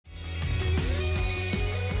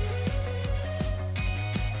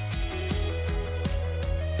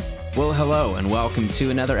Well, hello, and welcome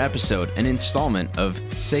to another episode, an installment of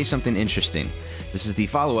Say Something Interesting. This is the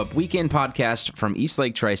follow-up weekend podcast from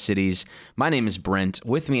Eastlake Tri-Cities. My name is Brent.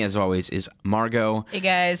 With me, as always, is Margot. Hey,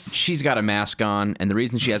 guys. She's got a mask on, and the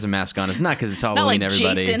reason she has a mask on is not because it's Halloween, not like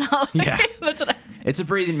everybody. Jason Yeah. That's what It's a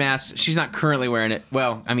breathing mask. She's not currently wearing it.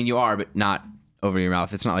 Well, I mean, you are, but not over your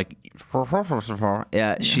mouth. It's not like...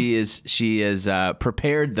 Yeah, she is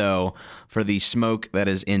prepared, though, for the smoke that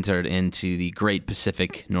has entered into the great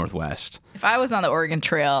Pacific Northwest. If I was on the Oregon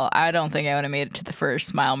Trail, I don't think I would have made it to the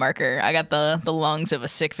first mile marker. I got the lungs of a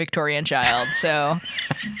sick Victorian child, so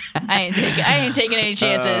I ain't taking any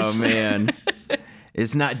chances. Oh, man.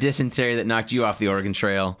 It's not dysentery that knocked you off the Oregon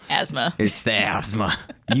Trail. Asthma. It's the asthma.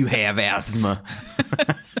 You have asthma.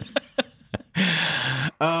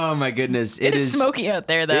 Oh, my goodness. It is smoky out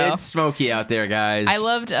there, though. It's smoky out there, guys. I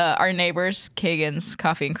loved our neighbors, Kagan's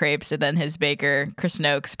Coffee and Crepes, and then his baker, Chris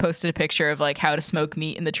Noakes, posted a picture of like how to smoke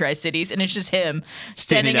meat in the Tri-Cities, and it's just him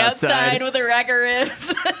standing outside with a rack of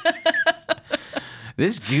ribs.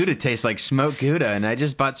 This Gouda tastes like smoked Gouda, and I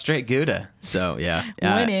just bought straight Gouda. So, yeah.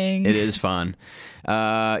 Winning. It is fun.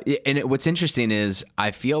 What's interesting is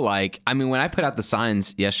I feel like, I mean, when I put out the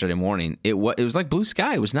signs yesterday morning, it was like blue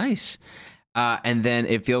sky. It was nice. And then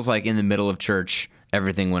it feels like in the middle of church,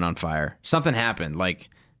 everything went on fire. Something happened. Like,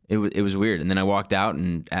 it was weird. And then I walked out,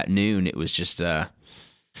 and at noon, it was just...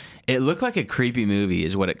 it looked like a creepy movie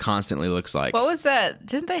is what it constantly looks like. What was that?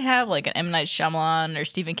 Didn't they have like an M. Night Shyamalan or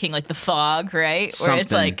Stephen King, like The Fog, right? Where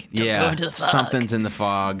it's like, don't go into the fog. Something's in the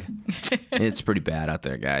fog. It's pretty bad out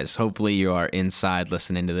there, guys. Hopefully you are inside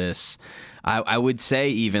listening to this. I would say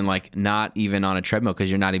even like not even on a treadmill because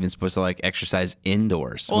you're not even supposed to like exercise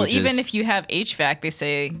indoors. Well, even if you have HVAC, they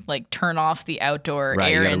say like turn off the outdoor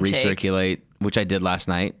air you intake. Recirculate, which I did last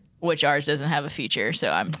night. Which ours doesn't have a feature, so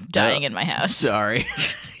I'm dying in my house. Sorry.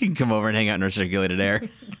 You can come over and hang out in recirculated air.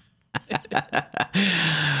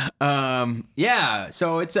 Yeah,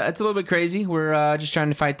 so it's a little bit crazy. We're just trying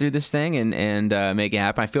to fight through this thing and make it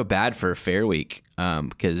happen. I feel bad for Fair Week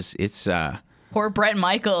because it's... Poor Brett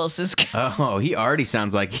Michaels is... Oh, he already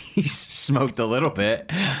sounds like he's smoked a little bit.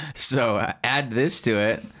 So add this to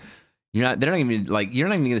it. You're not even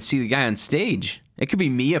going to see the guy on stage. It could be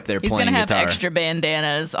me up there playing guitar. He's going to have extra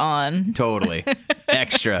bandanas on. Totally.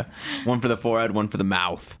 Extra. One for the forehead, one for the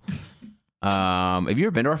mouth. Have you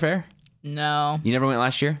ever been to our fair? No. You never went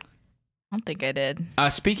last year? I don't think I did.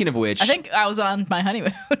 Speaking of which... I think I was on my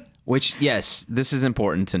honeymoon. Which, yes, this is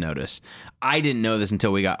important to notice. I didn't know this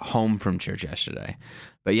until we got home from church yesterday.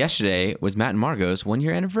 But yesterday was Matt and Margot's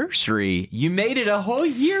 1-year anniversary. You made it a whole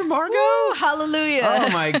year, Margot. Woo, hallelujah.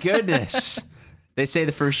 Oh, my goodness. They say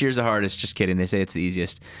the first year's the hardest. Just kidding. They say it's the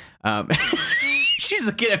easiest. She's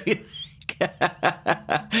looking at me.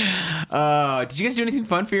 Did you guys do anything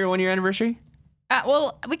fun for your 1-year anniversary?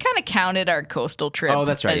 Well, we kind of counted our coastal trip. Oh,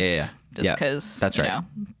 that's right. Yeah. Just because, that's right. You know,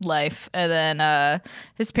 life. And then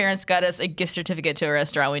his parents got us a gift certificate to a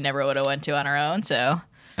restaurant we never would have went to on our own. So.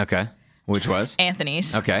 Okay. Which was?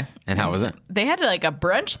 Anthony's. Okay. And how was it? They had like a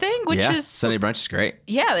brunch thing, which is... Sunday brunch is great.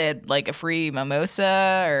 Yeah, they had like a free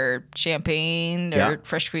mimosa or champagne or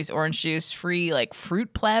fresh squeezed orange juice, free like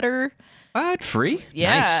fruit platter. What? Free?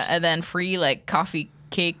 Yeah. Nice. And then free like coffee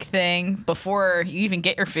cake thing before you even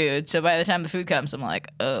get your food. So by the time the food comes, I'm like,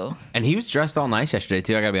 oh. And he was dressed all nice yesterday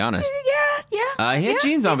too, I gotta be honest. Yeah. He had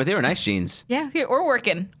jeans on, but they were nice jeans. Yeah, we're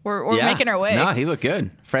working. We're making our way. No, he looked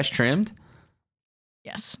good. Fresh trimmed.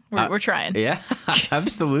 Yes, we're trying. Yeah,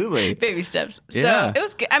 absolutely. Baby steps. Yeah. So it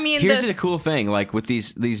was good. I mean, here's a cool thing, like with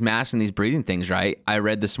these masks and these breathing things, right? I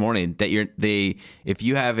read this morning that if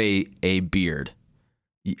you have a beard,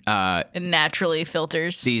 it naturally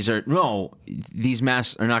filters. These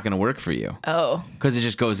masks are not going to work for you. Oh, because it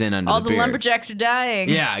just goes in under all the beard. All the lumberjacks are dying.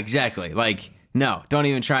 Yeah, exactly. Like, no, don't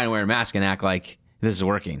even try and wear a mask and act like this is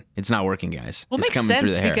working. It's not working, guys. Well, it it's makes coming through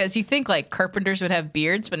sense the hair. because you think like carpenters would have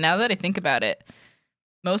beards, but now that I think about it,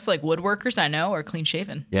 most like woodworkers I know are clean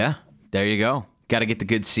shaven. Yeah, there you go. Got to get the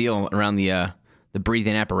good seal around the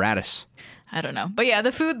breathing apparatus. I don't know, but yeah,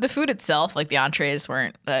 the food itself, like the entrees,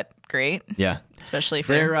 weren't that great. Yeah, especially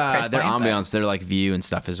for their ambiance, their like view and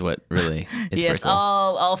stuff is what really. It's yes, cool.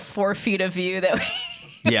 all 4 feet of view that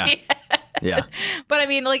we. Yeah. Yeah. But I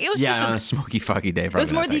mean, like, it was just on a smoky, foggy day. It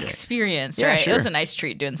was more the experience, right? Sure. It was a nice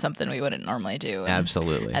treat doing something we wouldn't normally do.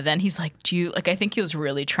 Absolutely. And then he's like, I think he was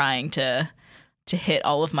really trying to hit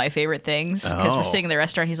all of my favorite things because we're sitting in the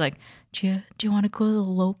restaurant. He's like, do you want to go to the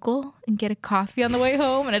local and get a coffee on the way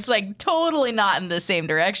home? And it's like totally not in the same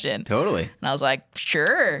direction. Totally. And I was like,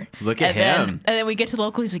 sure. Look at him. And then we get to the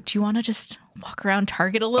local. He's like, do you want to just walk around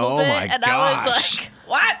Target a little bit? My and gosh. I was like,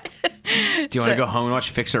 what? Do you want to go home and watch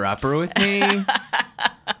Fixer Upper with me?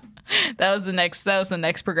 That was the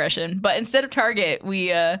next progression. But instead of Target,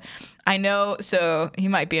 we I know, so he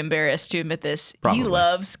might be embarrassed to admit this. Probably. He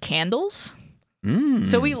loves candles.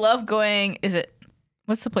 So we love going,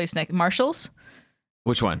 what's the place next? Marshall's?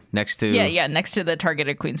 Which one? Next to? Yeah, next to the Target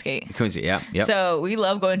at Queensgate. Queensgate, yeah. Yep. So we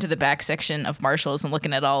love going to the back section of Marshall's and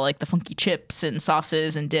looking at all like the funky chips and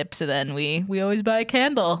sauces and dips, and then we always buy a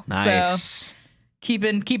candle. Nice. So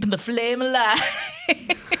keeping the flame alive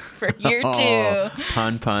for year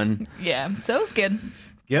 2. Pun. Yeah, so it was good.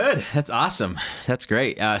 Good. That's awesome. That's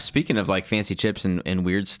great. Speaking of like fancy chips and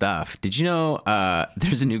weird stuff, did you know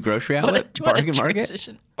there's a new grocery outlet, Bargain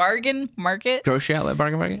Market? Bargain Market? Grocery outlet,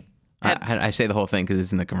 Bargain Market? I say the whole thing because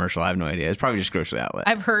it's in the commercial. I have no idea. It's probably just grocery outlet.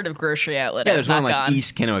 I've heard of grocery outlet. Yeah, there's one like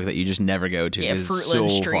East Kennewick that you just never go to. Yeah, It's Fruitland so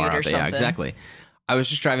Street far or out there. Yeah, something. exactly. I was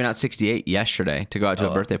just driving out 68 yesterday to go out to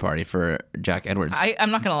a birthday party for Jack Edwards. I'm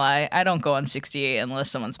not going to lie. I don't go on 68 unless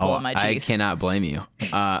someone's pulling my teeth. I cannot blame you.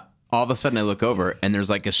 All of a sudden I look over and there's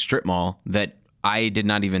like a strip mall that I did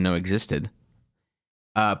not even know existed.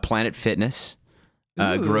 Planet Fitness,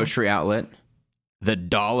 grocery outlet, the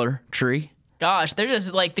Dollar Tree. Gosh, they're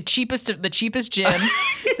just like the cheapest gym, the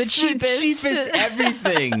cheapest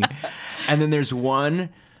everything. And then there's one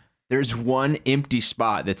empty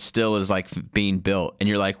spot that still is like being built, and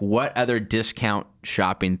you're like, what other discount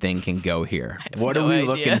shopping thing can go here? What are we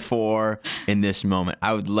looking for in this moment?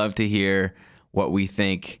 I would love to hear what we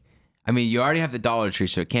think. I mean, you already have the Dollar Tree,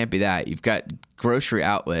 so it can't be that. You've got grocery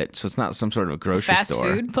outlet, so it's not some sort of a grocery store.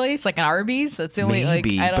 Fast food place, like an Arby's. That's the only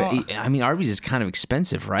maybe. Like, I don't. But I mean, Arby's is kind of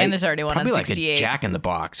expensive, right? And there's already one probably on like 68. a Jack in the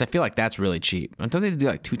Box. I feel like that's really cheap. Don't they do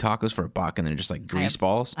like 2 tacos for $1 and they're just like grease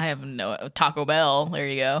balls? I have no Taco Bell. There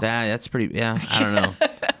you go. That's pretty. Yeah, I don't know.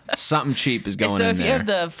 Something cheap is going in there. So if you have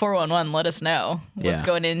the 411, let us know what's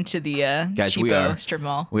going into the Guys, cheapo strip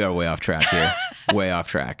mall. We are way off track here. Way off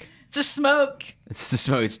track. It's the smoke. It's the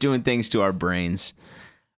smoke. It's doing things to our brains.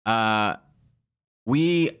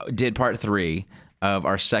 We did part 3 of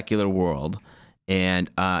our secular world, and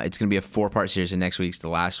it's going to be a 4-part series, and next week's the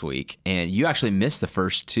last week. And you actually missed the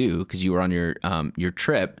first 2 because you were on your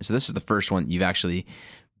trip. So this is the first one you've actually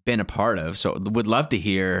been a part of. So would love to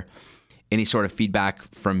hear any sort of feedback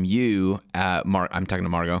from you, Mark. I'm talking to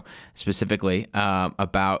Margot specifically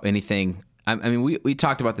about anything. I mean, we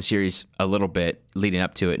talked about the series a little bit leading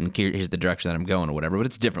up to it, and here's the direction that I'm going or whatever, but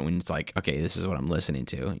it's different when it's like, okay, this is what I'm listening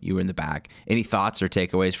to. You were in the back. Any thoughts or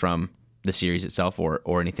takeaways from the series itself or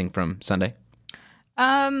anything from Sunday?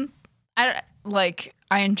 I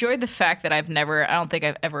enjoyed the fact that I don't think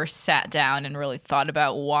I've ever sat down and really thought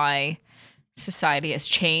about why society has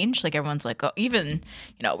changed. Like everyone's like, oh, even,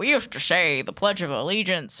 we used to say the Pledge of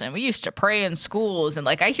Allegiance and we used to pray in schools. And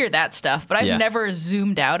like, I hear that stuff, but I've never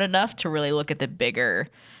zoomed out enough to really look at the bigger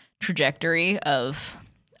trajectory of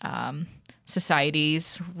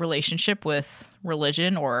society's relationship with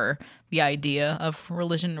religion or the idea of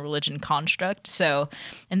religion construct. So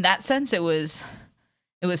in that sense, it was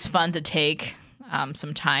fun to take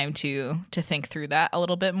some time to think through that a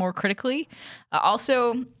little bit more critically.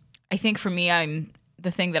 Also, I think for me,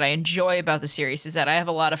 the thing that I enjoy about the series is that I have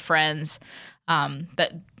a lot of friends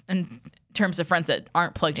that, in terms of friends that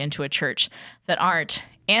aren't plugged into a church, that aren't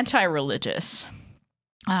anti-religious,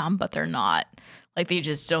 but they're not, like, they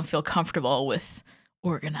just don't feel comfortable with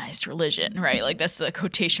organized religion, right? Like, that's the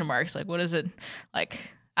quotation marks. Like, what is it? Like,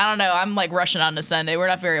 I don't know. I'm like rushing on to Sunday. We're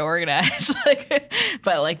not very organized,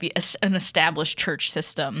 but like an established church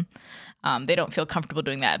system. They don't feel comfortable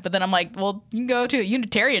doing that. But then I'm like, well, you can go to a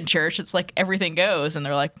Unitarian church. It's like everything goes. And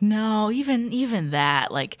they're like, no, even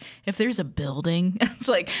that. Like if there's a building, it's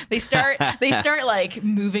like they start like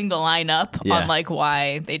moving the line up on like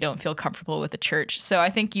why they don't feel comfortable with the church. So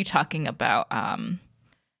I think you talking about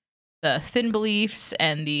the thin beliefs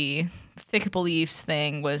and the thick beliefs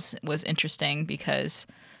thing was interesting because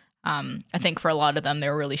I think for a lot of them, they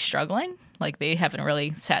were really struggling. Like they haven't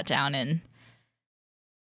really sat down and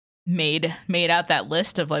made out that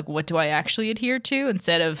list of like, what do I actually adhere to,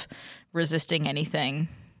 instead of resisting anything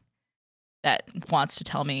that wants to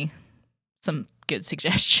tell me some good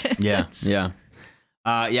suggestions. Yeah.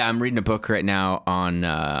 I'm reading a book right now on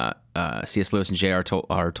C.S. Lewis and J.R.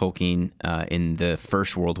 Tolkien in the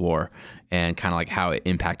First World War, and kind of like how it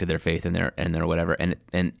impacted their faith and their whatever. And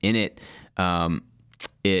in it,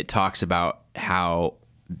 it talks about how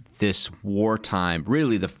this wartime,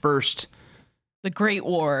 really the first The Great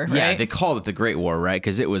War, right? Yeah, they called it the Great War, right?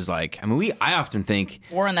 Because it was like, I mean, I often think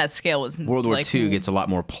War on that scale was World War II gets a lot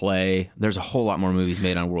more play. There's a whole lot more movies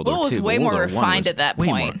made on World War II. It was way more refined at that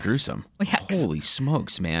point. Way point. more gruesome. Yeah, holy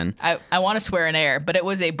smokes, man. I want to swear in air, but it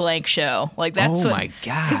was a blank show. Like that's my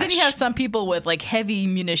gosh. Because then you have some people with like heavy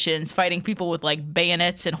munitions fighting people with like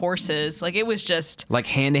bayonets and horses. Like it was just like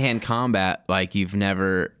hand-to-hand combat like you've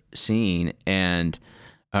never seen, and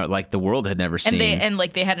like the world had never seen. And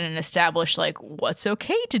they had an established like what's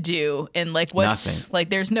okay to do and like what's nothing. Like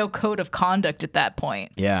there's no code of conduct at that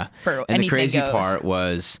point. Yeah. For and the crazy goes. part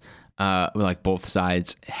was like both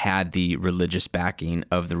sides had the religious backing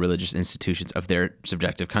of the religious institutions of their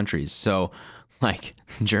subjective countries. So like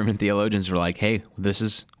German theologians were like, hey,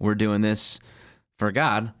 we're doing this for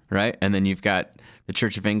God, right? And then you've got the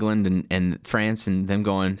Church of England and France and them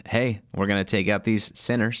going, hey, we're going to take out these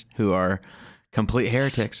sinners who are complete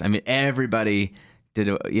heretics. I mean, everybody did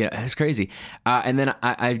it. Yeah, it's crazy. And then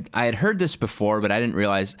I had heard this before, but I didn't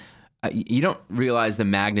realize. You don't realize the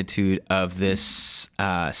magnitude of this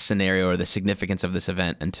scenario or the significance of this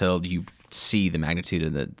event until you see the magnitude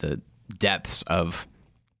of the depths of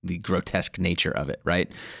the grotesque nature of it, right?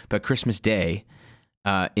 But Christmas Day,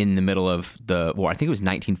 in the middle of the war, I think it was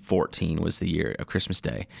 1914 was the year of Christmas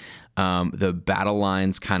Day. The battle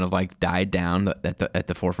lines kind of like died down at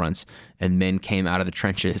the forefronts, and men came out of the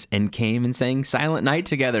trenches and came and sang Silent Night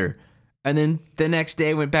together. And then the next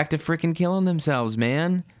day went back to freaking killing themselves,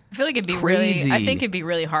 man. I feel like it'd be crazy. I think it'd be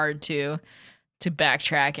really hard to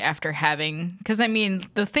backtrack after having, because I mean,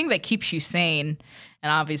 the thing that keeps you sane,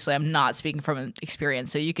 and obviously I'm not speaking from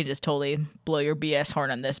experience, so you can just totally blow your BS horn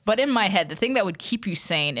on this. But in my head, the thing that would keep you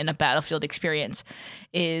sane in a battlefield experience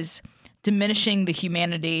is diminishing the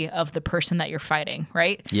humanity of the person that you're fighting,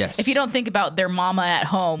 right? Yes. If you don't think about their mama at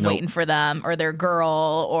home waiting for them, or their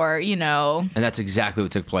girl, or, you know. And that's exactly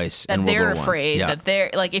what took place in that World they're War I. afraid, Yeah. that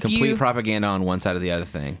they're, like, if Complete you. propaganda on one side or the other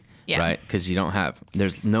thing. Yeah. Right? Because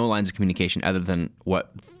there's no lines of communication other than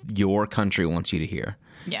what your country wants you to hear.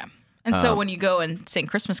 Yeah. And so when you go and sing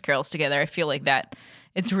Christmas carols together, I feel like that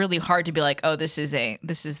it's really hard to be like, oh, this is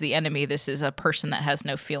the enemy. This is a person that has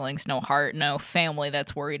no feelings, no heart, no family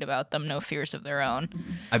that's worried about them, no fears of their own.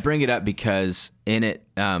 I bring it up because in it,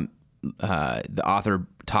 the author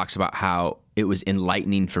talks about how it was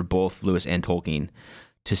enlightening for both Lewis and Tolkien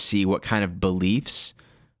to see what kind of beliefs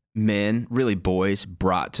men, really boys,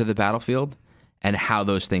 brought to the battlefield and how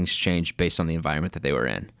those things changed based on the environment that they were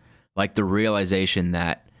in. Like the realization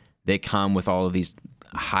that they come with all of these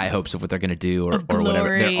high hopes of what they're going to do or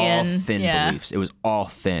whatever. They're all thin beliefs. It was all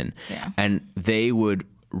thin. Yeah. And they would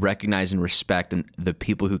recognize and respect the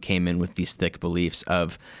people who came in with these thick beliefs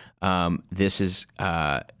of this is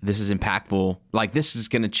impactful. Like this is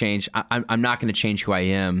going to change. I'm not going to change who I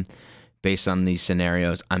am based on these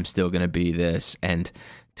scenarios. I'm still going to be this. And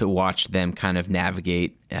to watch them kind of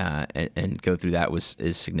navigate and go through that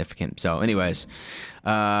is significant. So anyways,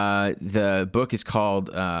 the book is called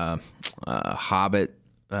Hobbit,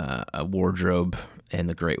 A Wardrobe and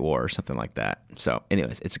the Great War or something like that. So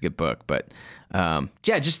anyways, it's a good book. But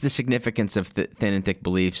just the significance of thin and thick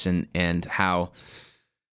beliefs and how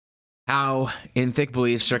in thick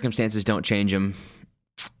beliefs, circumstances don't change them.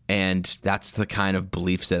 And that's the kind of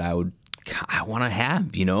beliefs that I want to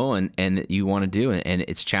have, and you want to do. And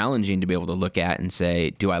it's challenging to be able to look at and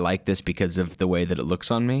say, do I like this because of the way that it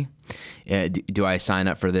looks on me? Do I sign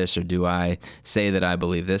up for this, or do I say that I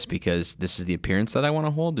believe this because this is the appearance that I want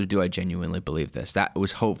to hold, or do I genuinely believe this? That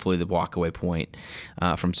was hopefully the walkaway point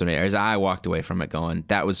from Sunday. As I walked away from it going,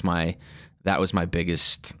 that was my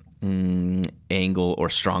biggest angle or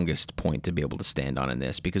strongest point to be able to stand on in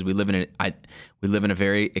this, because we live in a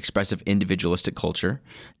very expressive individualistic culture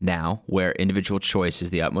now where individual choice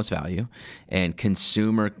is the utmost value, and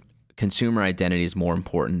consumer identity is more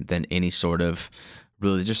important than any sort of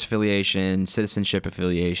religious affiliation, citizenship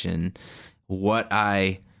affiliation. What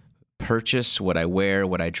I purchase, what I wear,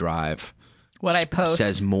 what I drive, what I post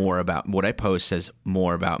says more about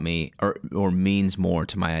me or means more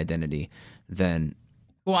to my identity than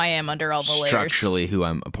who I am under all the layers. Structurally who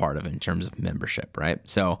I'm a part of in terms of membership, right?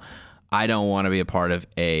 So I don't want to be a part of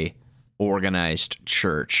a organized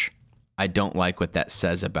church. I don't like what that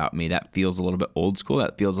says about me. That feels a little bit old school.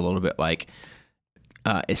 That feels a little bit like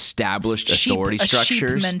established authority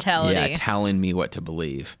structures. Sheep mentality. Yeah, telling me what to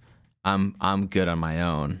believe. I'm good on my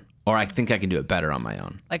own, or I think I can do it better on my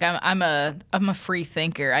own. Like I'm a free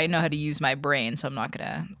thinker. I know how to use my brain, so I'm not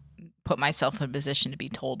gonna put myself in a position to be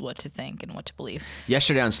told what to think and what to believe.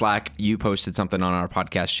 Yesterday on Slack, you posted something on our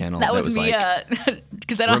podcast channel that was me,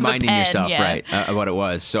 because I don't reminding have a pen, yourself, right, of what it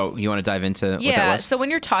was. So you want to dive into what that was? So when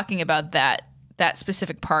you're talking about that that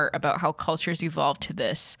specific part about how cultures evolved to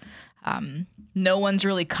this. No one's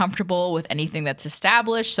really comfortable with anything that's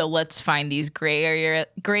established, so let's find these gray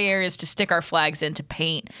areas to stick our flags in to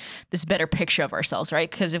paint this better picture of ourselves, right?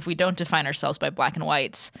 Because if we don't define ourselves by black and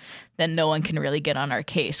whites, then no one can really get on our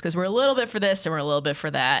case, because we're a little bit for this and we're a little bit for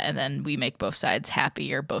that, and then we make both sides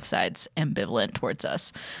happy or both sides ambivalent towards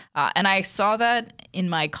us. And I saw that in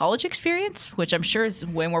my college experience, which I'm sure is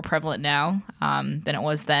way more prevalent now than it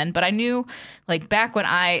was then. But I knew, like, back when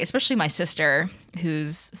especially my sister,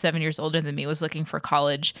 who's 7 years older than me, was looking for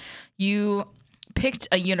college, you picked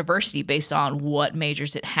a university based on what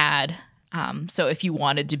majors it had. So if you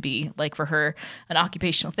wanted to be, like for her, an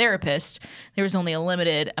occupational therapist, there was only a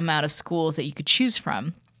limited amount of schools that you could choose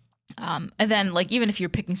from. And then, like, even if you're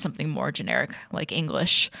picking something more generic, like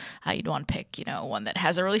English, you'd want to pick, one that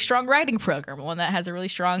has a really strong writing program, one that has a really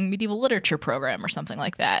strong medieval literature program or something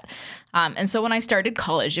like that. And so when I started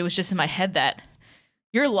college, it was just in my head that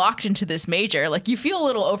you're locked into this major. Like, you feel a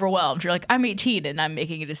little overwhelmed. You're like, I'm 18 and I'm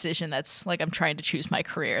making a decision that's like, I'm trying to choose my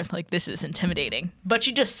career. Like, this is intimidating. But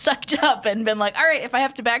you just sucked up and been like, all right, if I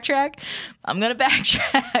have to backtrack, I'm going to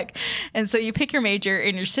backtrack. And so you pick your major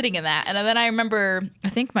and you're sitting in that. And then I remember, I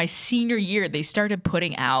think my senior year, they started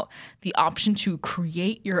putting out the option to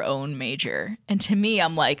create your own major. And to me,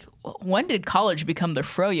 I'm like, when did college become the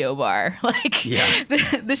froyo bar? Like, yeah.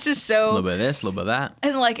 This is so... A little bit of this, a little bit of that.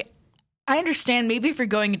 And like, I understand maybe if you're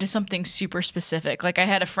going into something super specific. Like, I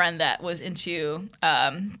had a friend that was into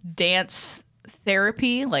dance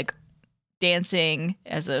therapy, like dancing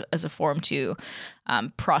as a form to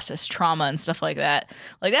process trauma and stuff like that.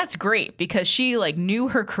 Like, that's great because she like knew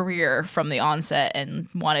her career from the onset and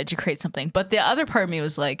wanted to create something. But the other part of me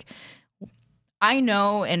was like, I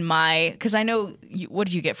know because I know, what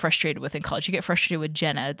do you get frustrated with in college? You get frustrated with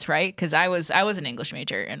gen eds, right? Because I was an English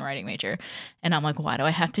major and writing major. And I'm like, why do I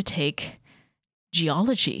have to take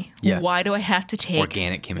geology? Yeah. Why do I have to take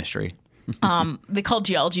organic chemistry? They called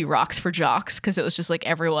geology rocks for jocks because it was just like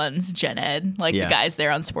everyone's gen ed. Like, the guys there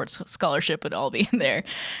on sports scholarship would all be in there.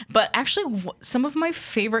 But actually, some of my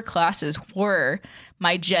favorite classes were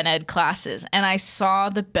my gen ed classes. And I saw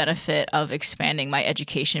the benefit of expanding my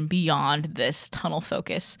education beyond this tunnel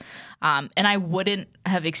focus. And I wouldn't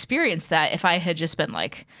have experienced that if I had just been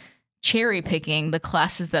like cherry picking the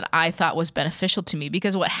classes that I thought was beneficial to me.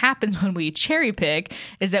 Because what happens when we cherry pick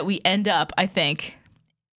is that we end up, I think,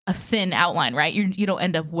 a thin outline, right? You don't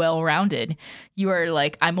end up well-rounded. You are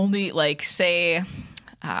like, I'm only like, say,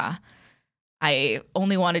 I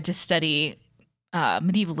only wanted to study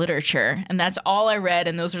medieval literature, and that's all I read,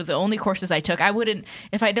 and those are the only courses I took. I wouldn't,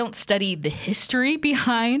 if I don't study the history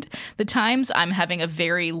behind the times, I'm having a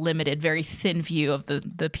very limited, very thin view of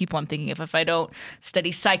the people I'm thinking of. If I don't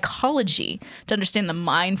study psychology to understand the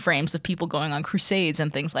mind frames of people going on crusades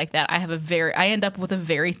and things like that, I end up with a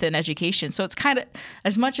very thin education. So it's kind of,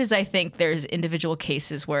 as much as I think there's individual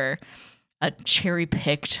cases where a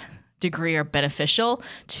cherry-picked degree are beneficial,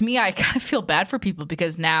 to me, I kind of feel bad for people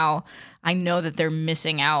because now I know that they're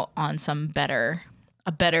missing out on a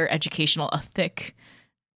better educational, a thick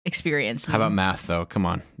experience. How about math, though? Come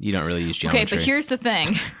on. You don't really use geometry. Okay, but here's the thing.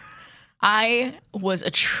 I was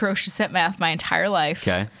atrocious at math my entire life.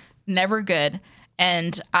 Okay. Never good.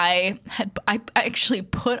 And I actually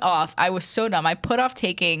I was so dumb. I put off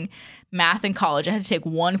taking math in college. I had to take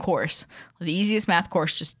one course, the easiest math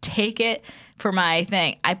course, just take it for my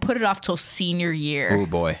thing. I put it off till senior year. Oh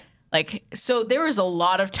boy. Like, so there was a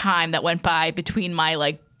lot of time that went by between my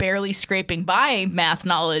like barely scraping by math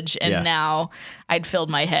knowledge and now I'd filled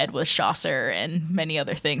my head with Chaucer and many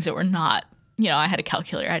other things that were not, I had a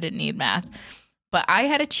calculator. I didn't need math. But I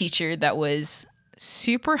had a teacher that was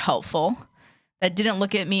super helpful, that didn't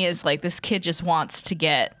look at me as like, this kid just wants to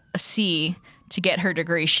get a C to get her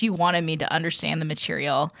degree. She wanted me to understand the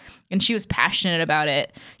material, and she was passionate about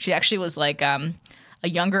it. She actually was like a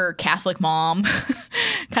younger Catholic mom,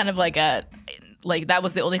 kind of like that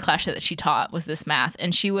was the only class that she taught was this math.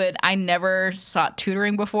 And I never sought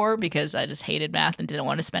tutoring before because I just hated math and didn't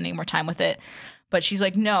want to spend any more time with it. But she's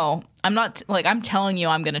like, no, I'm not, like, I'm telling you,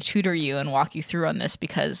 I'm going to tutor you and walk you through on this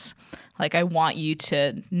because, like, I want you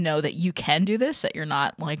to know that you can do this, that you're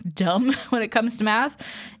not, like, dumb when it comes to math.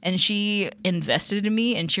 And she invested in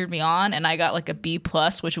me and cheered me on, and I got, like, a B+,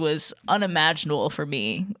 which was unimaginable for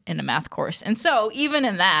me in a math course. And so even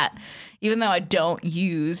in that, even though I don't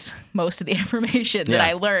use most of the information that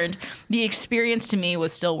I learned, the experience to me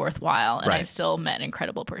was still worthwhile, and I still met an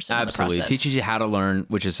incredible person. Absolutely. In the process. It teaches you how to learn,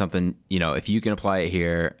 which is something, if you can apply it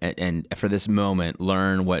here and for this moment,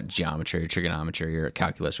 learn what geometry or trigonometry or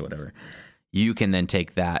calculus or whatever, you can then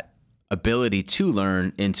take that ability to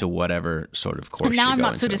learn into whatever sort of course. And now you I'm go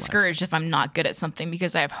not so into in life. discouraged if I'm not good at something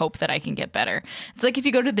because I have hope that I can get better. It's like if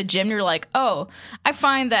you go to the gym, you're like, oh, I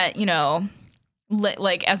find that,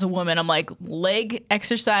 like as a woman, I'm like, leg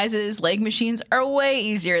exercises, leg machines are way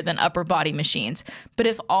easier than upper body machines. But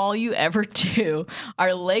if all you ever do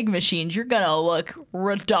are leg machines, you're going to look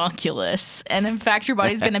redonkulous. And in fact, your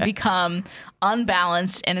body's going to become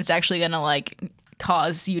unbalanced and it's actually going to like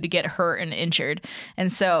cause you to get hurt and injured.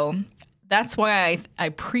 And so that's why I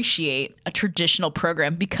appreciate a traditional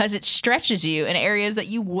program, because it stretches you in areas that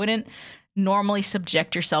you wouldn't normally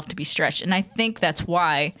subject yourself to be stretched. And I think that's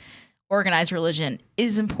why organized religion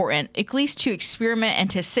is important, at least to experiment and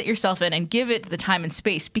to sit yourself in and give it the time and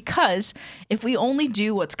space. Because if we only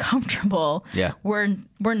do what's comfortable, we're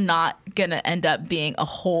not going to end up being a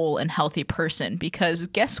whole and healthy person. Because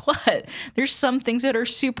guess what? There's some things that are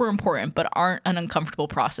super important, but aren't an uncomfortable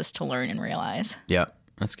process to learn and realize. Yeah,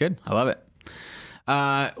 that's good. I love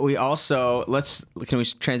it. We also can we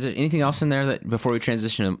transition anything else in there that before we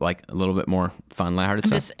transition to like a little bit more fun, lighthearted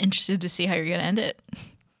stuff? I'm just interested to see how you're going to end it.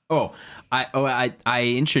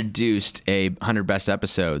 I introduced 100 best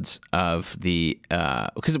episodes of the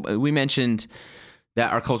because we mentioned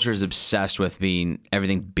that our culture is obsessed with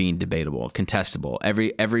everything being debatable, contestable.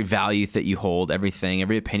 Every value that you hold, every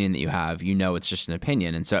opinion that you have, it's just an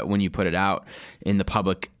opinion. And so when you put it out in the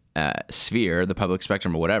public sphere, the public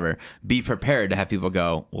spectrum or whatever, be prepared to have people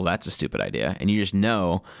go, well, that's a stupid idea. And you just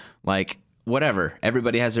know, like, whatever,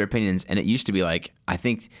 everybody has their opinions. And it used to be like, I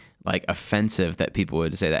think, like offensive that people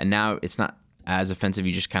would say that. And now it's not as offensive.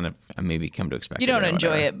 You just kind of maybe come to expect it. You don't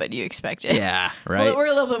enjoy it, but you expect it. Yeah, right. We're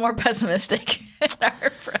a little bit more pessimistic in our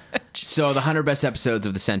approach. So the 100 best episodes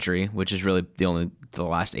of the century, which is really the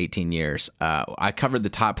last 18 years, I covered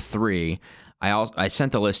the top 3. I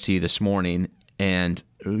sent the list to you this morning, and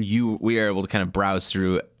we are able to kind of browse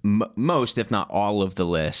through most, if not all, of the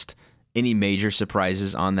list. Any major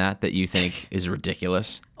surprises on that you think is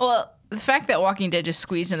ridiculous? Well, the fact that Walking Dead just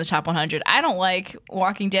squeezed in the top 100, I don't like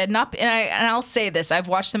Walking Dead. And I'll say this: I've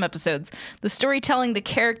watched some episodes. The storytelling, the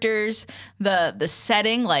characters, the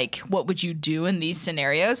setting, like what would you do in these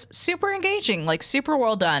scenarios? Super engaging, like super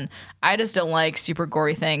well done. I just don't like super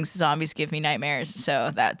gory things. Zombies give me nightmares,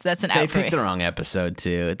 so that's an out for me. They picked the wrong episode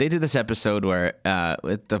too. They did this episode where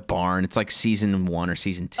at the barn, it's like season 1 or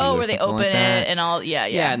season 2. Oh, where they open it and all, yeah,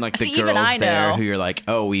 and like the girls there who you're like,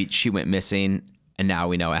 oh, she went missing. And now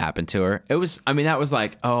we know what happened to her. That was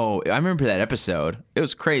like, oh, I remember that episode. It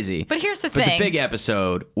was crazy. But here's the thing. But the big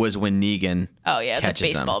episode was when Negan catches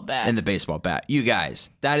the baseball bat. And the baseball bat. You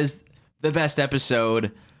guys, that is the best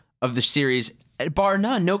episode of the series, bar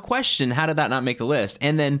none, no question. How did that not make the list?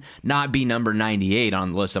 And then not be number 98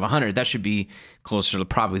 on the list of 100. That should be closer to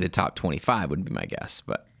probably the top 25 would be my guess.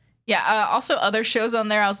 But yeah, also other shows on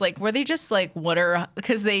there, I was like, were they just like,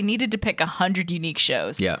 because they needed to pick 100 unique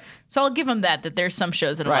shows. Yeah. So I'll give them that there's some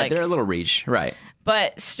shows that are right, like. They're a little reach, right.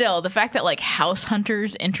 But still, the fact that like House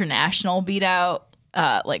Hunters International beat out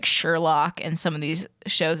like Sherlock and some of these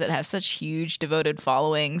shows that have such huge devoted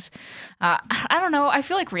followings. I don't know. I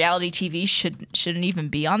feel like reality TV shouldn't even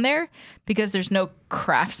be on there because there's no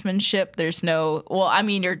craftsmanship. There's no,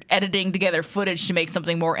 you're editing together footage to make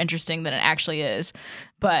something more interesting than it actually is.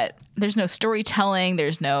 But there's no storytelling.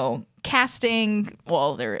 There's no casting.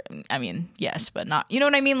 Well, yes, but not. You know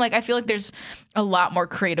what I mean? Like, I feel like there's a lot more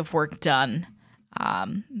creative work done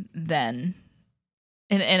than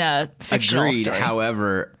in a fictional story.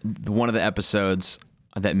 However, one of the episodes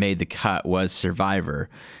that made the cut was Survivor.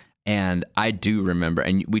 And I do remember,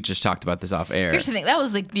 and we just talked about this off air. Here's the thing. That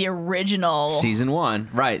was like the original. Season 1.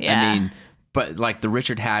 Right. Yeah. But like the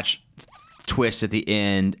Richard Hatch twist at the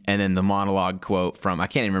end, and then the monologue quote from, I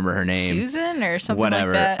can't even remember her name. Susan or something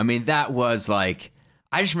whatever. like that. That was like,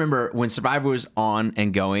 I just remember when Survivor was on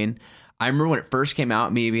and going, I remember when it first came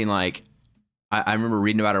out, me being like, I remember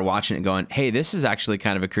reading about it or watching it going, hey, this is actually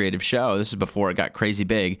kind of a creative show. This is before it got crazy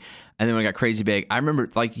big. And then when it got crazy big, I remember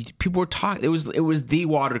like people were talking, it was the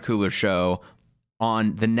water cooler show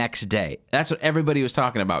on the next day. That's what everybody was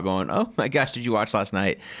talking about, going, oh my gosh, did you watch last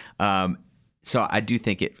night? So I do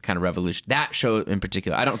think it kind of revolutionized that show in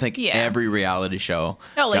particular. I don't think every reality show.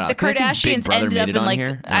 No, like the Kardashians ended up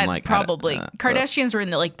in like probably Kardashians were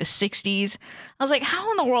in the 60s. I was like,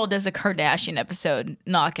 how in the world does a Kardashian episode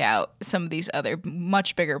knock out some of these other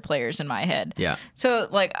much bigger players in my head? Yeah. So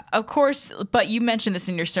like, of course, but you mentioned this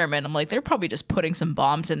in your sermon. I'm like, they're probably just putting some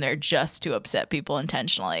bombs in there just to upset people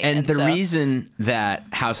intentionally. And the reason that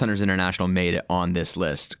House Hunters International made it on this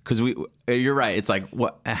list, because you're right. It's like,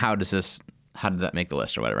 how did that make the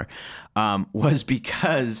list or whatever, was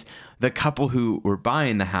because the couple who were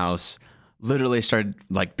buying the house literally started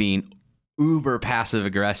like being uber passive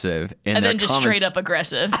aggressive and then just straight up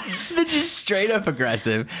aggressive. Then just straight up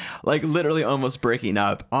aggressive, like literally almost breaking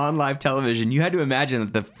up on live television. You had to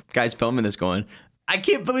imagine that the guys filming this going, I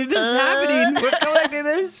can't believe this is happening. We're collecting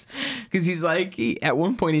this. Because he's like, at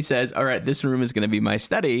one point he says, all right, this room is going to be my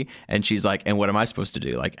study. And she's like, and what am I supposed to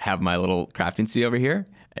do? Like have my little crafting studio over here?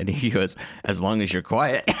 And he goes, as long as you're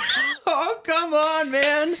quiet. Oh, come on,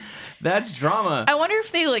 man. That's drama. I wonder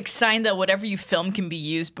if they like signed that whatever you film can be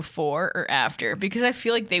used before or after, because I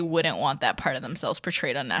feel like they wouldn't want that part of themselves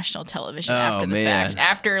portrayed on national television after the fact.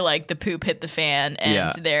 After like the poop hit the fan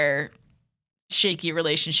and their shaky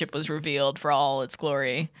relationship was revealed for all its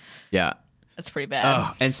glory. Yeah. That's pretty bad.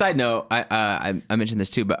 Oh, and side note, I mentioned this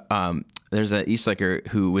too, but there's an Eastlaker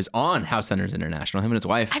who was on House Hunters International, him and his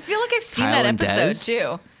wife. I feel like I've seen that episode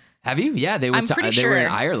too. Have you? Yeah, they were. They were in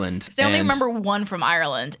Ireland. I only remember one from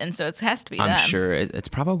Ireland, and so it has to be them. I'm sure it's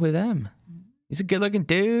probably them. He's a good-looking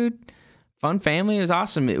dude. Fun family. It was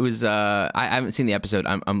awesome. It was. I haven't seen the episode.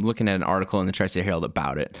 I'm looking at an article in the Tri-State Herald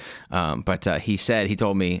about it. But he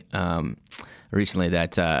told me recently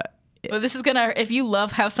that. Well, this is gonna. If you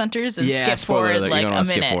love House Hunters, then skip forward alert, like a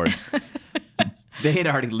minute. They had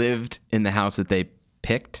already lived in the house that they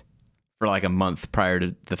picked for like a month prior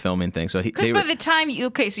to the filming thing. So because by the time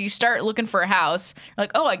so you start looking for a house, you're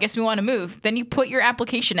like, oh, I guess we want to move. Then you put your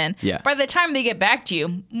application in. Yeah. By the time they get back to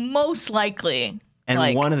you, most likely.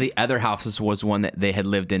 And one of the other houses was one that they had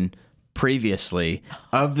lived in previously.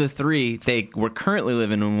 Of the three, they were currently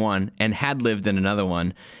living in one and had lived in another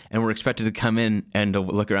one, and were expected to come in and to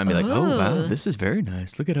look around and be like, oh, wow, this is very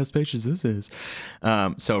nice. Look at how spacious this is.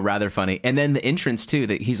 So rather funny. And then the entrance, too,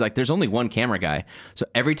 that he's like, there's only one camera guy. So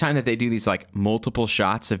every time that they do these like multiple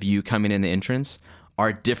shots of you coming in the entrance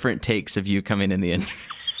are different takes of you coming in the entrance.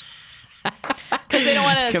 Because they don't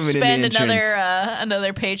want to spend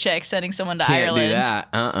another paycheck sending someone to Ireland.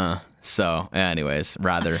 Can't do that. So, anyways,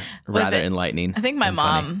 rather enlightening. I think my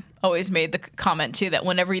mom always made the comment too that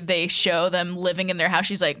whenever they show them living in their house,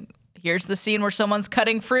 she's like, "Here's the scene where someone's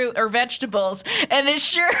cutting fruit or vegetables," and it's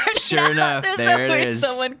sure enough, there's always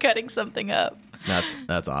someone cutting something up.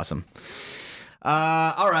 That's awesome.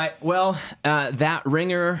 All right. Well, that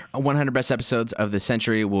Ringer 100 Best Episodes of the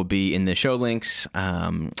Century will be in the show links.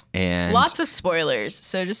 And lots of spoilers.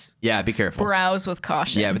 So just be careful. Browse with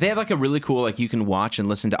caution. Yeah, but they have like a really cool, like you can watch and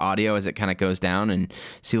listen to audio as it kind of goes down and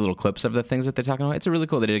see little clips of the things that they're talking about. It's a really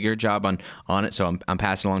cool. They did a good job on it. So I'm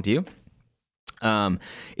passing along to you.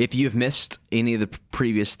 If you've missed any of the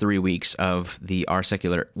previous 3 weeks of the Our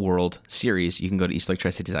Secular World series, you can go to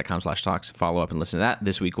eastlaketricities.com/talks, follow up and listen to that.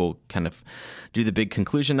 This week we'll kind of do the big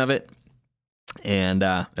conclusion of it, and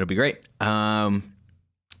it'll be great.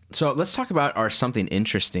 So let's talk about our something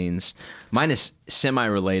interestings. Mine is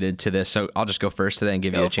semi-related to this, so I'll just go first today and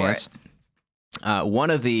give you a chance. One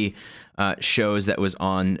of the shows that was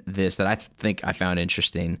on this that I think I found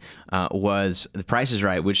interesting was The Price is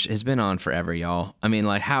Right, which has been on forever, y'all. I mean,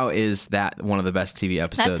 like, how is that one of the best TV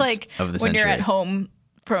episodes of the century? That's like when you're at home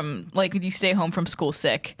when you stay home from school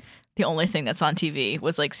sick. The only thing that's on TV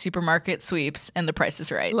was like supermarket sweeps and The Price is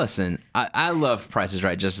Right. Listen, I love Price is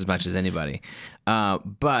Right just as much as anybody,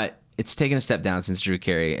 but it's taken a step down since Drew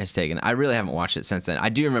Carey has taken. I really haven't watched it since then. I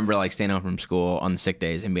do remember like staying home from school on the sick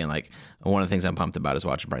days and being like, one of the things I'm pumped about is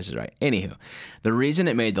watching Price is Right. Anywho, the reason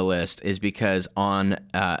it made the list is because on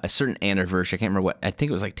a certain anniversary, I can't remember what, I think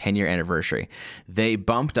it was like 10-year anniversary, they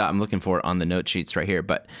bumped up, I'm looking for it on the note sheets right here,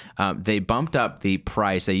 but they bumped up the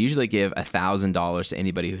price. They usually give $1,000 to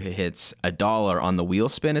anybody who hits $1 on the wheel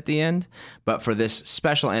spin at the end. But for this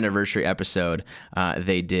special anniversary episode,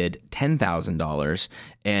 they did $10,000,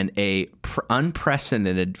 and a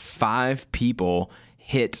unprecedented 5 people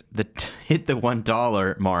hit the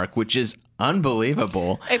 $1 mark, which is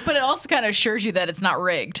unbelievable. But it also kind of assures you that it's not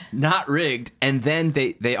rigged. Not rigged. And then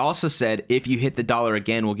they also said, if you hit the dollar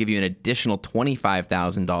again, we'll give you an additional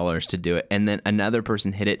 $25,000 to do it. And then another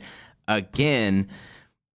person hit it again.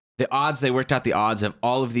 They worked out the odds of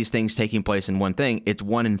all of these things taking place in one thing. It's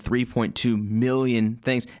 1 in 3.2 million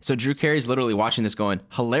things. So Drew Carey's literally watching this going,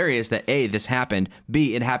 hilarious that A, this happened.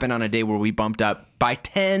 B, it happened on a day where we bumped up by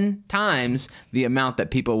 10 times the amount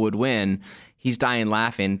that people would win. He's dying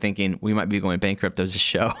laughing, thinking we might be going bankrupt as a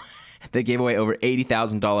show. They gave away over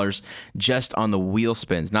 $80,000 just on the wheel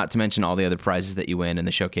spins, not to mention all the other prizes that you win and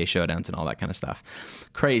the showcase showdowns and all that kind of stuff.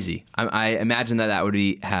 Crazy. I imagine that would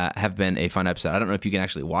have been a fun episode. I don't know if you can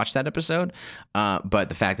actually watch that episode, but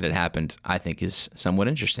the fact that it happened, I think, is somewhat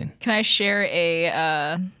interesting. Can I share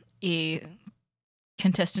a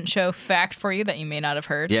contestant show fact for you that you may not have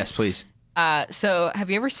heard? Yes, please. So have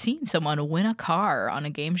you ever seen someone win a car on a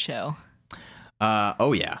game show?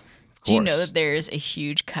 Oh, yeah. Do you know that there's a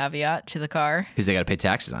huge caveat to the car? Because they got to pay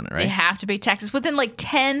taxes on it, right? They have to pay taxes within like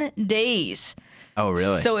 10 days. Oh,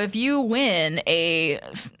 really? So if you win a,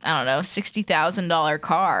 I don't know, $60,000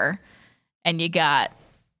 car and you got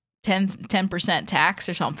 10% tax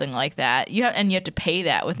or something like that, you have to pay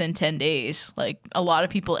that within 10 days. Like a lot of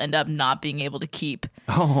people end up not being able to keep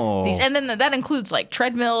these. And then that includes like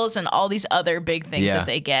treadmills and all these other big things that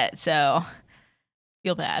they get. So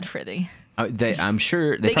feel bad for the... I'm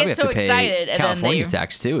sure they probably have to pay California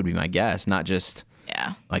tax too, would be my guess, not just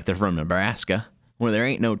like they're from Nebraska where there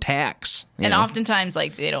ain't no tax. And oftentimes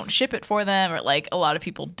like they don't ship it for them, or like a lot of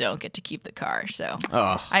people don't get to keep the car. So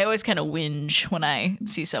I always kind of whinge when I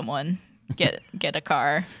see someone get a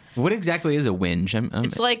car. What exactly is a whinge?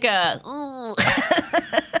 It's like a...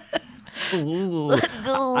 Ooh.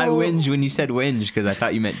 I whinge when you said whinge because I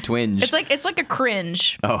thought you meant twinge. It's like a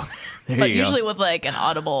cringe. Oh, there but you go. Usually with like an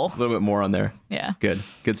audible. A little bit more on there. Yeah.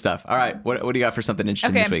 Good stuff. All right, what do you got for something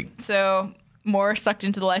interesting this week? So more sucked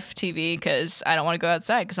into the life of TV because I don't want to go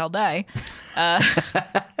outside because I'll die.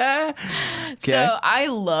 So I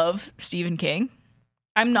love Stephen King.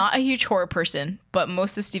 I'm not a huge horror person, but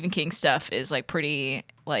most of Stephen King stuff is like pretty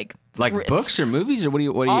like books or movies or what do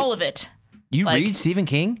you all of it. You read Stephen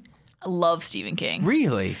King? I love Stephen King.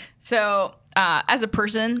 Really? So, as a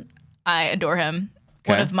person, I adore him.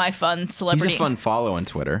 Okay. One of my fun celebrity. He's a fun follow on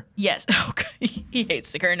Twitter. Yes. He hates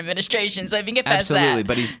the current administration, so if you can get past Absolutely, that.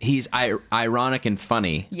 but he's ironic and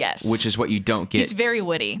funny. Yes. Which is what you don't get. He's very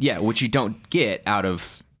witty. Yeah, which you don't get out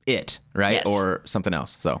of it, right? Yes. Or something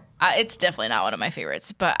else. So it's definitely not one of my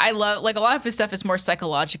favorites, but I love like a lot of his stuff is more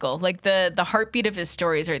psychological. Like the heartbeat of his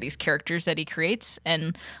stories are these characters that he creates,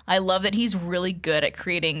 and I love that he's really good at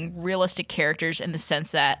creating realistic characters in the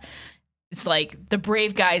sense that it's like the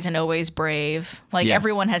brave guy isn't always brave. Like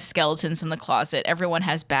everyone has skeletons in the closet, everyone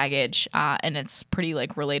has baggage, and it's pretty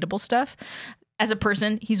like relatable stuff. As a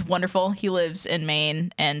person, he's wonderful. He lives in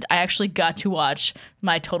Maine, and I actually got to watch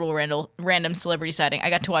my total random celebrity sighting. I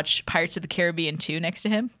got to watch Pirates of the Caribbean 2 next to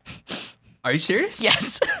him. Are you serious?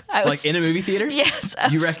 Yes. Like in a movie theater? Yes.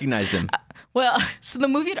 You recognized him? Well, so the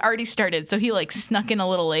movie had already started, so he like snuck in a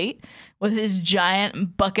little late with his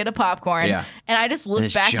giant bucket of popcorn. Yeah. And I just looked and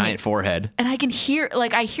his back. giant forehead. And I can hear,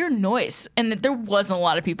 like, I hear noise. And there wasn't a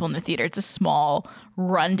lot of people in the theater. It's a small,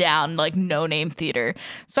 rundown, like, no-name theater.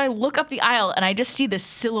 So I look up the aisle, and I just see this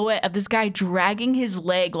silhouette of this guy dragging his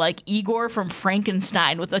leg like Igor from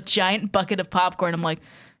Frankenstein with a giant bucket of popcorn. I'm like,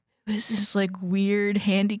 who's this, like, weird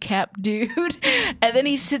handicapped dude? And then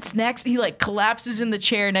he sits next, he, like, collapses in the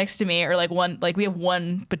chair next to me, or, like, we have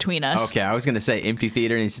one between us. Okay, I was going to say empty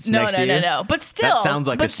theater, and he sits next to you. No. But still. That sounds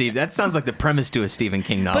like that sounds like the premise to a Stephen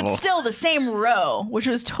King novel. But still the same row, which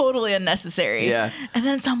was totally unnecessary. Yeah. And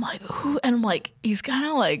then so I'm like, who? And I'm like, he's kind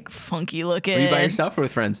of, like, funky looking. Were you by yourself or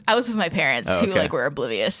with friends? I was with my parents, who, like, were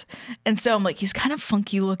oblivious. And so I'm like, he's kind of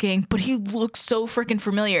funky looking, but he looks so freaking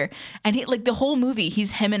familiar. And he, like, the whole movie,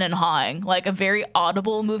 he's hemming and hawing, like a very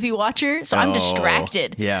audible movie watcher. So I'm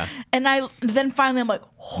distracted. Yeah. And then finally I'm like,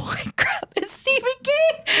 holy crap, it's Stephen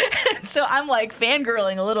King. And so I'm like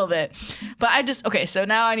fangirling a little bit. But so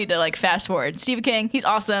now I need to like fast forward. Stephen King, he's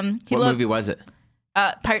awesome. What movie was it?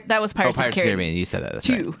 That was Pirates of the Caribbean. You said that. That's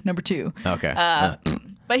number 2. Okay.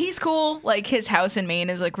 But he's cool. Like his house in Maine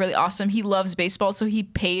is like really awesome. He loves baseball, so he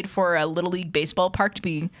paid for a little league baseball park to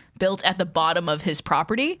be built at the bottom of his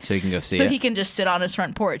property, so you can go see so he can just sit on his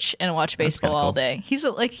front porch and watch baseball all day. He's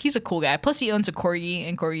a cool guy. Plus, he owns a corgi,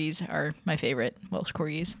 and corgis are my favorite Welsh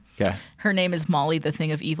corgis. Okay. Her name is Molly, the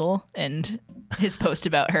Thing of Evil, and his posts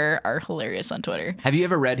about her are hilarious on Twitter. Have you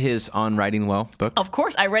ever read his On Writing Well book? Of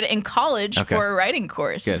course. I read it in college for a writing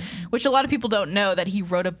course. Good. Which a lot of people don't know, that he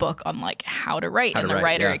wrote a book on like how to write and the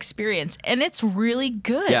writer experience. And it's really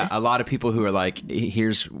good. Yeah, a lot of people who are like,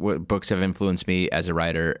 here's what books have influenced me as a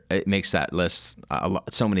writer, it makes that list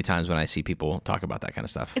so many times when I see people talk about that kind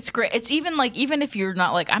of stuff. It's great. It's even like, even if you're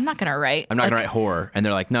not like, I'm not going to write. I'm not going to write horror. And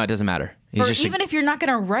they're like, no, it doesn't matter. Or even if you're not going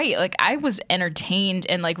to write, like I was entertained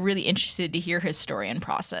and like really interested to hear his story and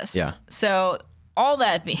process. Yeah. So all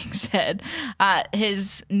that being said,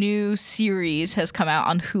 his new series has come out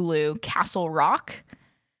on Hulu, Castle Rock,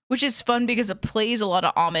 which is fun because it plays a lot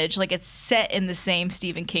of homage. Like it's set in the same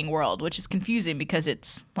Stephen King world, which is confusing because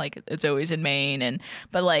it's like, it's always in Maine,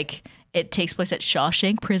 but like it takes place at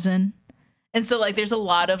Shawshank Prison. And so like there's a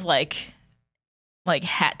lot of like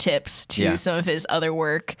hat tips to some of his other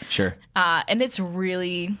work. Sure. And it's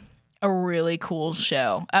really a really cool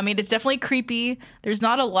show. I mean, it's definitely creepy. There's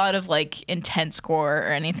not a lot of like intense gore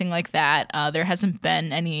or anything like that. There hasn't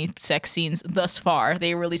been any sex scenes thus far.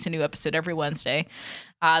 They release a new episode every Wednesday.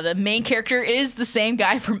 The main character is the same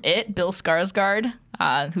guy from It, Bill Skarsgård.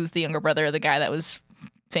 who's the younger brother of the guy that was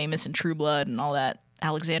famous in True Blood and all that.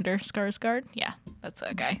 Alexander Skarsgård. Yeah, that's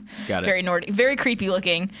that guy. Got it. Very Nordic, very creepy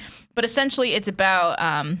looking. But essentially, it's about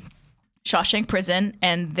Shawshank Prison,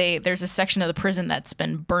 and there's a section of the prison that's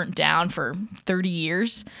been burnt down for 30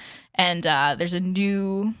 years, and there's a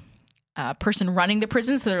new person running the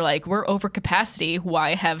prison. So they're like, we're over capacity.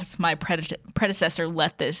 Why has my predecessor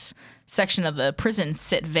let this section of the prison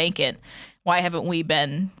sit vacant? Why haven't we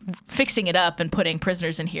been fixing it up and putting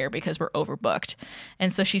prisoners in here because we're overbooked?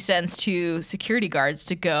 And so she sends 2 security guards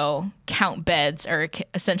to go count beds or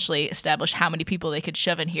essentially establish how many people they could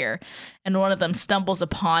shove in here. And one of them stumbles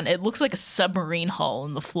upon, it looks like a submarine hull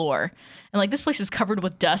in the floor. And like this place is covered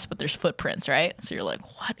with dust, but there's footprints, right? So you're like,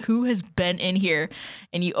 what? Who has been in here?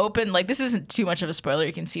 And you open, like, this isn't too much of a spoiler.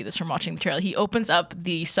 You can see this from watching the trailer. He opens up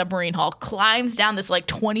the submarine hull, climbs down this like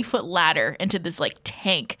 20-foot ladder into this like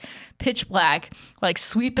tank, pitch black, like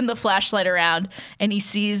sweeping the flashlight around, and he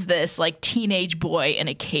sees this like teenage boy in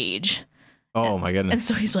a cage. Oh my goodness. And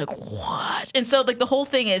so he's like, what? And so like the whole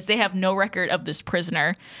thing is they have no record of this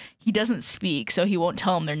prisoner. He doesn't speak, so he won't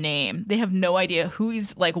tell them their name. They have no idea who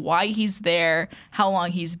he's, like, why he's there, how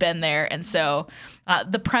long he's been there. And so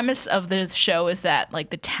the premise of the show is that like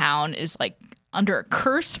the town is like under a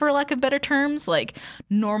curse, for lack of better terms, like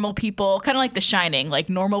normal people, kind of like The Shining, like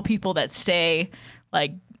normal people that stay,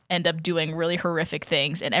 like end up doing really horrific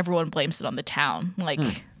things, and everyone blames it on the town. Like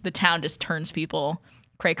the town just turns people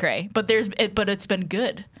cray cray. But it's been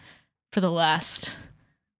good for the last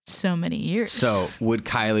so many years. So would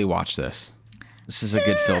Kylie watch this? This is a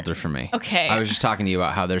good filter for me. Okay. I was just talking to you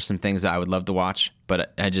about how there's some things that I would love to watch,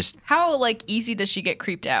 but I just... How like easy does she get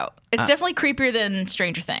creeped out? It's definitely creepier than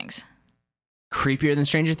Stranger Things. Creepier than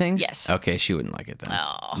Stranger Things? Yes. Okay, she wouldn't like it then.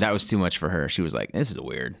 Oh. That was too much for her. She was like, this is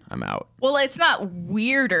weird. I'm out. Well, it's not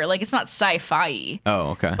weirder. Like, it's not sci-fi.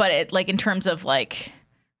 Oh, okay. But it, like, in terms of, like...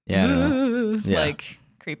 Yeah, I don't know. Yeah. Like,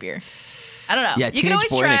 creepier. I don't know. Yeah, you can teenage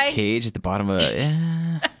always boy try. in a cage at the bottom of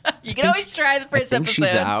a... You can always try the first I think episode.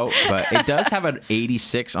 she's out, but it does have an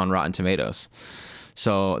 86 on Rotten Tomatoes.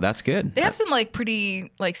 So that's good. They have some, like,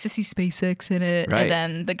 pretty, like, Sissy SpaceX in it. Right. And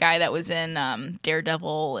then the guy that was in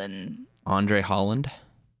Daredevil and... Andre Holland. Is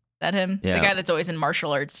that him? Yeah. The guy that's always in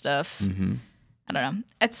martial arts stuff. Mm-hmm. I don't know.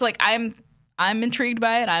 It's like I'm intrigued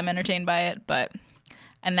by it. I'm entertained by it,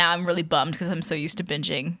 and now I'm really bummed because I'm so used to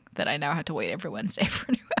binging that I now have to wait every Wednesday for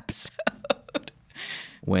a new episode.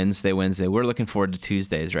 Wednesday. We're looking forward to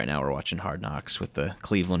Tuesdays right now. We're watching Hard Knocks with the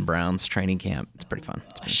Cleveland Browns training camp. It's pretty fun.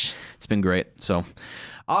 It's been great. So,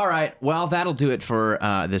 all right. Well, that'll do it for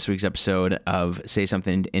this week's episode of Say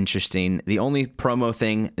Something Interesting. The only promo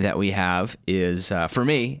thing that we have is, for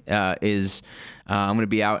me, I'm going to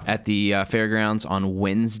be out at the fairgrounds on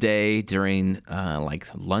Wednesday during like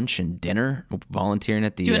lunch and dinner, volunteering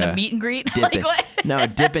at the... Doing a meet and greet? Dippin'. Like what? No,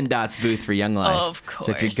 Dippin' Dots booth for Young Life. Oh, of course.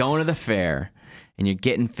 So if you're going to the fair and you're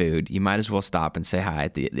getting food, you might as well stop and say hi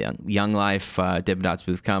at the Young Life Dippin' Dots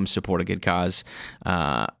booth. Come support a good cause.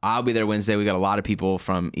 I'll be there Wednesday. We got a lot of people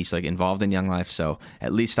from Eastlake involved in Young Life, so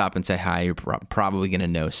at least stop and say hi. You're probably going to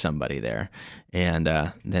know somebody there, and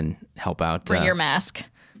then help out. Bring your mask.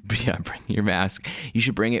 Yeah, bring your mask. You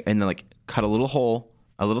should bring it and then like cut a little hole.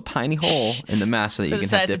 A little tiny hole in the mask so that you can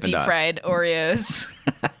have Dippin' Dots. For the size of deep-fried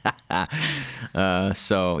Oreos.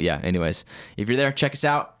 So, yeah, anyways, if you're there, check us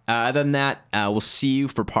out. Other than that, we'll see you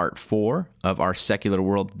for part 4 of our Secular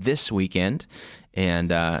World this weekend.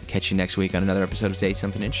 And catch you next week on another episode of Say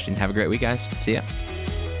Something Interesting. Have a great week, guys. See ya.